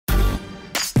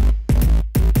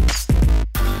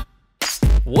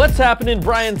What's happening?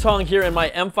 Brian Tong here, and my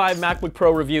M5 MacBook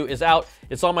Pro review is out.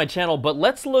 It's on my channel, but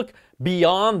let's look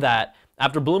beyond that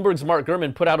after Bloomberg's Mark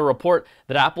Gurman put out a report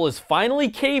that Apple is finally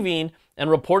caving and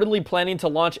reportedly planning to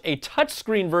launch a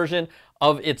touchscreen version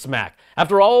of its Mac.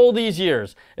 After all these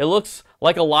years, it looks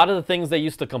like a lot of the things they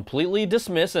used to completely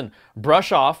dismiss and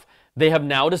brush off, they have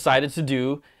now decided to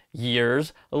do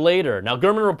years later. Now,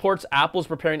 Gurman reports Apple is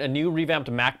preparing a new revamped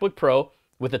MacBook Pro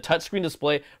with a touchscreen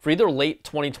display for either late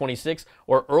 2026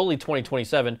 or early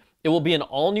 2027. It will be an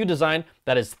all-new design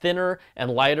that is thinner and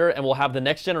lighter and will have the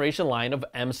next generation line of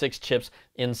M6 chips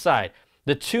inside.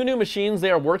 The two new machines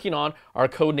they are working on are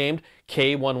codenamed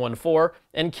K114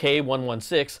 and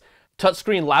K116.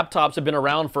 Touchscreen laptops have been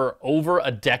around for over a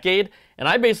decade, and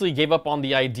I basically gave up on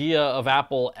the idea of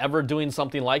Apple ever doing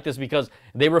something like this because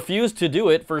they refused to do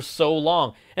it for so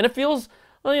long. And it feels,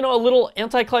 well, a little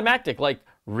anticlimactic. Like,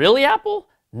 really, Apple?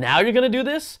 Now you're going to do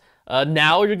this?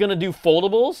 Now you're going to do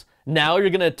foldables? Now you're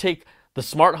going to take the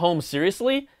smart home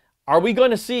seriously? Are we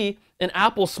going to see an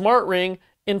Apple smart ring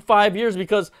in 5 years?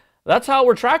 Because that's how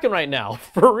we're tracking right now,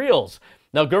 for reals.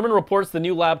 Now, Gurman reports the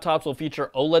new laptops will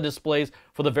feature OLED displays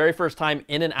for the very first time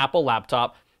in an Apple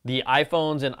laptop. The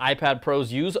iPhones and iPad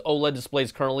Pros use OLED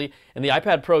displays currently, and the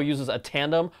iPad Pro uses a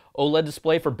tandem OLED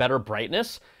display for better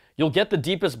brightness. You'll get the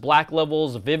deepest black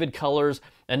levels, vivid colors,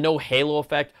 and no halo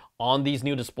effect on these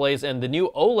new displays, and the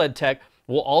new OLED tech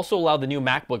will also allow the new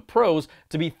MacBook Pros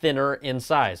to be thinner in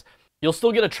size. You'll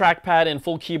still get a trackpad and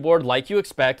full keyboard like you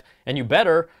expect, and you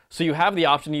better, so you have the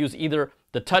option to use either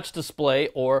the touch display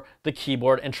or the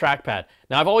keyboard and trackpad.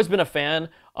 Now, I've always been a fan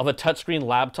of a touchscreen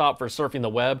laptop for surfing the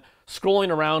web, scrolling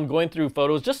around, going through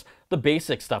photos, just the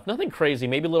basic stuff, nothing crazy,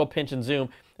 maybe a little pinch and zoom,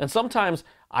 and sometimes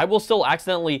I will still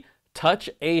accidentally touch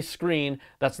a screen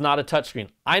that's not a touchscreen.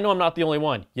 I know I'm not the only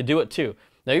one. You do it too.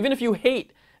 Now, even if you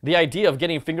hate the idea of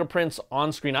getting fingerprints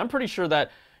on screen, I'm pretty sure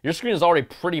that your screen is already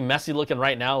pretty messy looking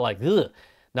right now, like, ugh.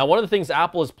 Now, one of the things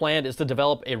Apple has planned is to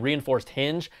develop a reinforced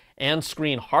hinge and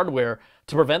screen hardware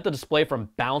to prevent the display from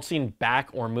bouncing back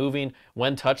or moving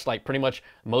when touched, like pretty much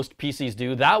most PCs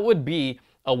do. That would be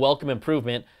a welcome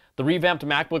improvement. The revamped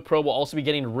MacBook Pro will also be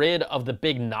getting rid of the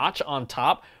big notch on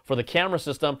top for the camera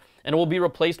system, and it will be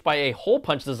replaced by a hole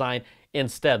punch design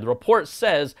instead. The report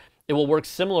says it will work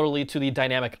similarly to the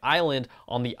dynamic island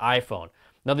on the iPhone.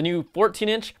 Now, the new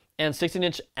 14-inch and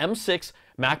 16-inch M6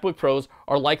 MacBook Pros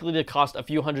are likely to cost a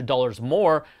few $100s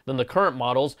more than the current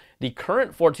models. The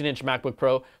current 14-inch MacBook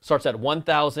Pro starts at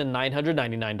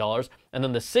 $1,999, and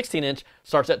then the 16-inch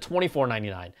starts at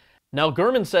 $2,499. Now,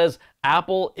 Gurman says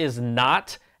Apple is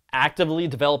not actively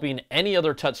developing any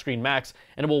other touchscreen Macs,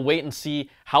 and will wait and see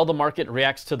how the market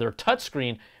reacts to their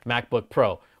touchscreen MacBook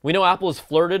Pro. We know Apple has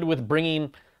flirted with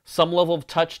bringing some level of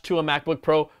touch to a MacBook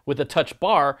Pro with a touch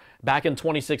bar back in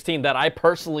 2016 that I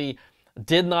personally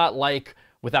did not like,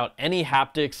 without any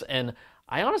haptics, and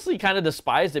I honestly kind of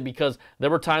despised it because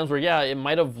there were times where, yeah, it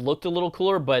might have looked a little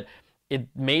cooler, but it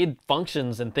made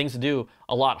functions and things to do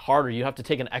a lot harder. You have to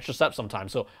take an extra step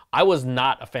sometimes, so I was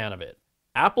not a fan of it.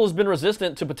 Apple has been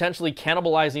resistant to potentially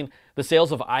cannibalizing the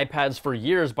sales of iPads for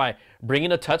years by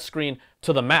bringing a touchscreen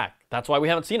to the Mac. That's why we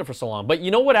haven't seen it for so long. But you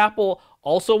know what Apple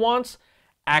also wants?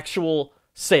 Actual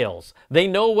sales. They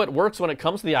know what works when it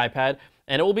comes to the iPad,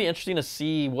 and it will be interesting to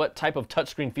see what type of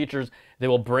touchscreen features they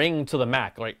will bring to the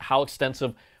Mac. Like, how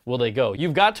extensive will they go?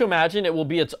 You've got to imagine it will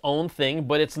be its own thing,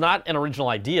 but it's not an original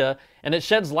idea, and it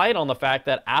sheds light on the fact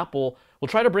that Apple will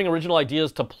try to bring original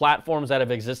ideas to platforms that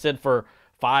have existed for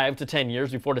 5 to 10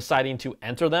 years before deciding to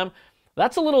enter them.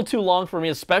 That's a little too long for me,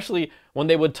 especially when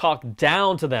they would talk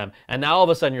down to them, and now all of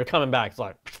a sudden you're coming back. It's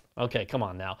like, okay, come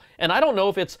on now. And I don't know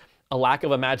if it's a lack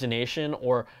of imagination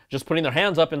or just putting their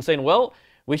hands up and saying, well,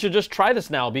 we should just try this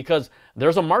now because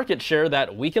there's a market share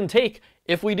that we can take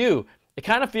if we do. It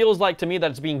kind of feels like to me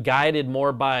that it's being guided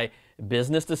more by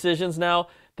business decisions now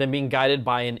than being guided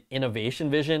by an innovation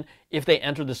vision if they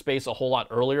enter the space a whole lot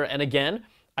earlier. And again,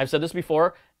 I've said this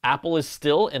before, Apple is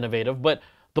still innovative, but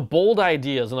the bold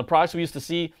ideas and the products we used to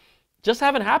see just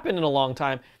haven't happened in a long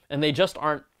time, and they just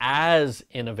aren't as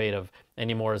innovative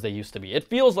anymore as they used to be. It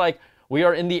feels like we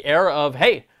are in the era of,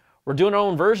 hey, we're doing our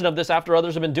own version of this after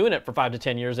others have been doing it for 5 to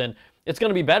 10 years, and it's going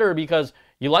to be better because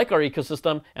you like our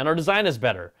ecosystem and our design is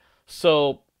better.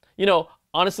 So,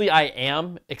 honestly, I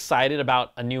am excited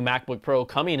about a new MacBook Pro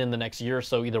coming in the next year or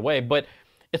so either way, but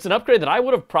it's an upgrade that I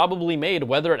would have probably made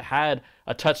whether it had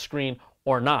a touchscreen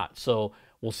or not. So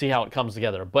we'll see how it comes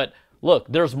together. But look,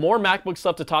 there's more MacBook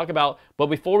stuff to talk about, but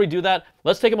before we do that,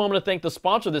 let's take a moment to thank the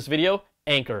sponsor of this video,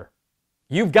 Anker.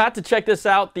 You've got to check this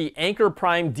out, the Anker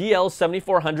Prime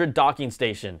DL7400 docking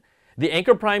station. The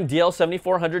Anker Prime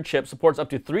DL7400 chip supports up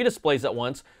to 3 displays at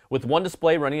once, with one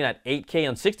display running at 8K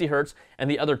and 60Hz, and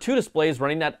the other 2 displays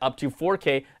running at up to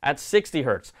 4K at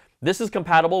 60Hz. This is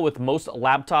compatible with most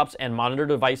laptops and monitor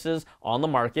devices on the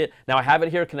market. Now I have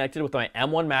it here connected with my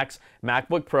M1 Max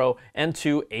MacBook Pro and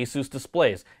 2 Asus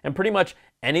displays. And pretty much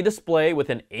any display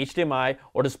with an HDMI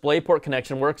or DisplayPort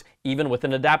connection works, even with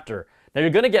an adapter. Now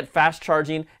you're going to get fast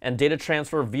charging and data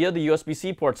transfer via the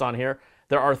USB-C ports on here.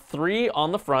 There are 3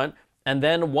 on the front and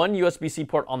then 1 USB-C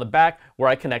port on the back where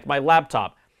I connect my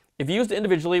laptop. If used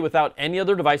individually without any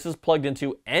other devices plugged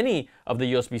into any of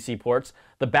the USB-C ports,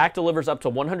 the back delivers up to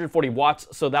 140 watts,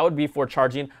 so that would be for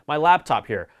charging my laptop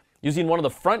here. Using one of the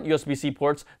front USB-C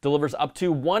ports delivers up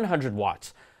to 100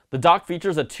 watts. The dock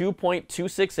features a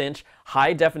 2.26-inch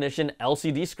high-definition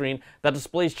LCD screen that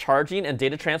displays charging and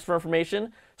data transfer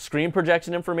information, screen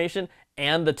projection information,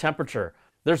 and the temperature.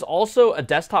 There's also a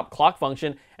desktop clock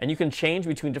function, and you can change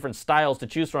between different styles to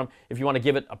choose from if you want to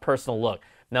give it a personal look.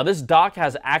 Now this dock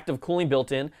has active cooling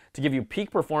built in to give you peak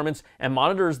performance and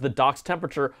monitors the dock's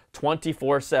temperature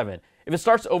 24/7. If it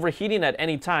starts overheating at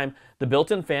any time, the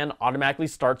built-in fan automatically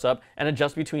starts up and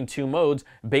adjusts between 2 modes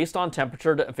based on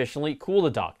temperature to efficiently cool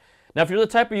the dock. Now if you're the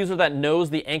type of user that knows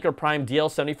the Anker Prime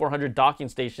DL7400 docking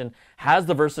station has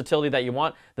the versatility that you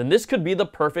want, then this could be the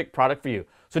perfect product for you.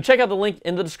 So check out the link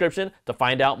in the description to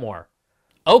find out more.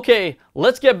 Okay,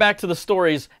 let's get back to the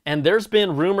stories, and there's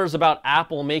been rumors about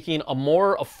Apple making a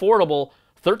more affordable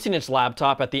 13-inch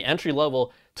laptop at the entry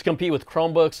level to compete with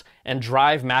Chromebooks and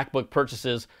drive MacBook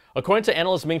purchases. According to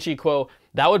analyst Ming-Chi Kuo,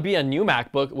 that would be a new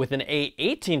MacBook with an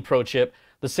A18 Pro chip,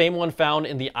 the same one found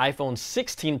in the iPhone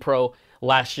 16 Pro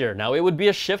last year. Now, it would be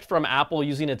a shift from Apple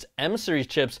using its M series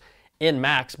chips in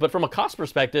Macs, but from a cost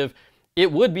perspective, it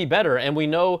would be better, and we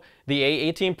know the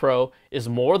A18 Pro is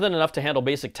more than enough to handle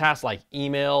basic tasks like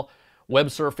email, web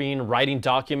surfing, writing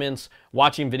documents,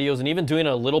 watching videos, and even doing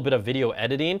a little bit of video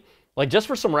editing. Like, just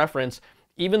for some reference,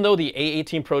 even though the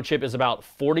A18 Pro chip is about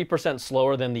 40%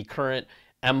 slower than the current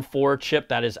M4 chip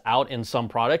that is out in some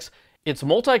products, its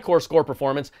multi-core score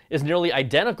performance is nearly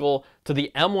identical to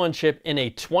the M1 chip in a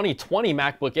 2020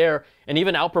 MacBook Air and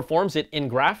even outperforms it in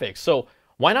graphics. So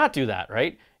why not do that,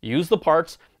 right? Use the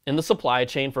parts in the supply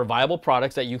chain for viable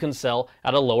products that you can sell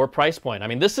at a lower price point. I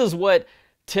mean, this is what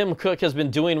Tim Cook has been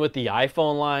doing with the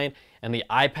iPhone line and the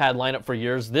iPad lineup for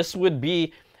years. This would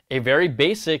be a very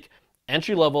basic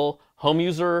entry-level home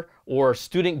user or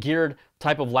student geared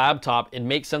type of laptop. It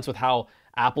makes sense with how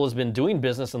Apple has been doing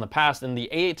business in the past. And the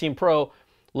A18 Pro,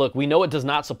 look, we know it does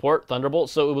not support Thunderbolt,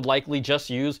 so it would likely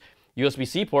just use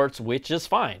USB-C ports, which is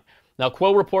fine. Now,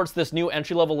 Kuo reports this new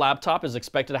entry-level laptop is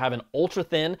expected to have an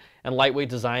ultra-thin and lightweight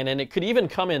design, and it could even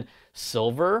come in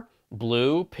silver,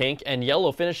 blue, pink, and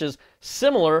yellow finishes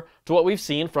similar to what we've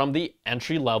seen from the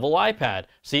entry-level iPad.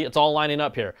 See, it's all lining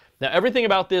up here. Now, everything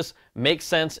about this makes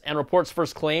sense, and reports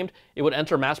first claimed it would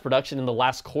enter mass production in the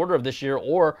last quarter of this year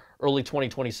or early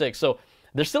 2026. So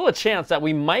there's still a chance that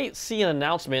we might see an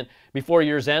announcement before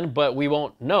year's end, but we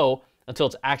won't know until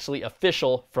it's actually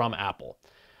official from Apple.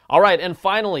 All right, and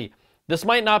finally, this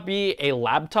might not be a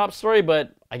laptop story,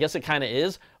 but I guess it kind of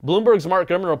is. Bloomberg's Mark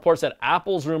Gurman reports that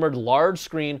Apple's rumored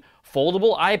large-screen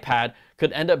foldable iPad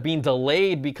could end up being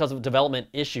delayed because of development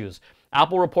issues.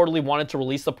 Apple reportedly wanted to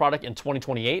release the product in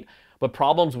 2028, but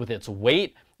problems with its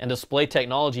weight and display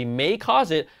technology may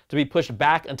cause it to be pushed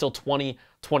back until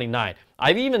 2029.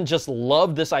 I've even just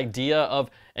loved this idea of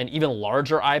an even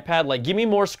larger iPad. Like, give me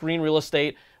more screen real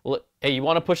estate. Hey, you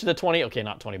want to push it to 20? Okay,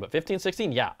 not 20, but 15,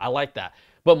 16? Yeah, I like that.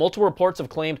 But multiple reports have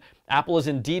claimed Apple is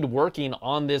indeed working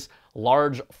on this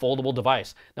large foldable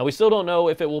device. Now, we still don't know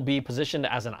if it will be positioned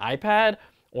as an iPad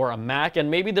or a Mac, and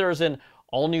maybe there's an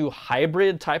all-new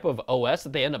hybrid type of OS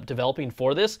that they end up developing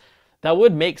for this. That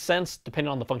would make sense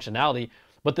depending on the functionality,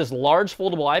 but this large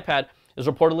foldable iPad is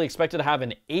reportedly expected to have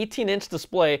an 18-inch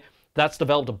display that's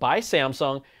developed by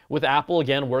Samsung, with Apple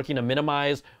again working to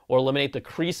minimize or eliminate the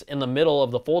crease in the middle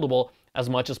of the foldable as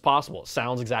much as possible. It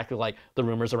sounds exactly like the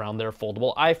rumors around their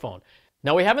foldable iPhone.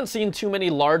 Now, we haven't seen too many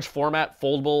large format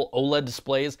foldable OLED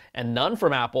displays, and none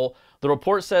from Apple. The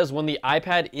report says when the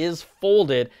iPad is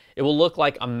folded, it will look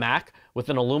like a Mac with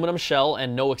an aluminum shell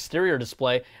and no exterior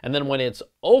display, and then when it's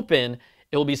open,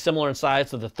 it will be similar in size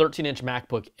to the 13-inch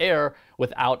MacBook Air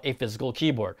without a physical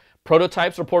keyboard.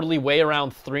 Prototypes reportedly weigh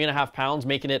around 3.5 pounds,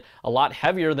 making it a lot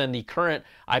heavier than the current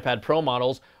iPad Pro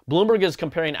models. Bloomberg is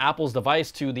comparing Apple's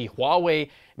device to the Huawei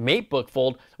MateBook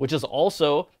Fold, which is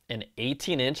also an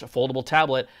 18-inch foldable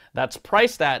tablet that's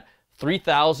priced at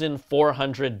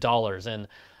 $3,400. And,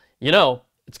 you know,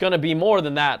 it's going to be more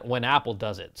than that when Apple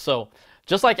does it. So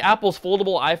just like Apple's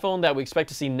foldable iPhone that we expect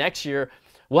to see next year,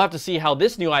 we'll have to see how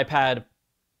this new iPad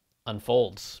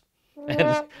unfolds.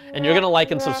 And you're gonna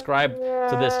like and subscribe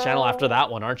to this channel after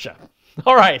that one, aren't you?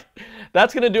 All right,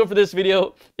 that's gonna do it for this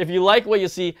video. If you like what you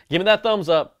see, give me that thumbs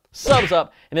up, subs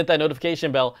up, and hit that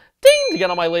notification bell, ding, to get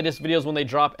all my latest videos when they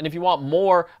drop. And if you want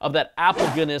more of that Apple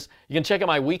goodness, you can check out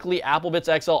my weekly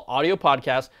AppleBits XL audio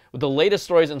podcast with the latest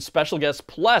stories and special guests.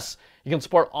 Plus, you can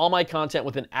support all my content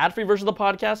with an ad-free version of the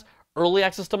podcast, early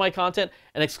access to my content,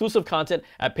 and exclusive content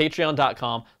at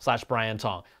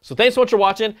patreon.com/BrianTong. So thanks so much for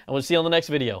watching, and we'll see you on the next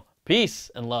video. Peace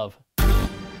and love.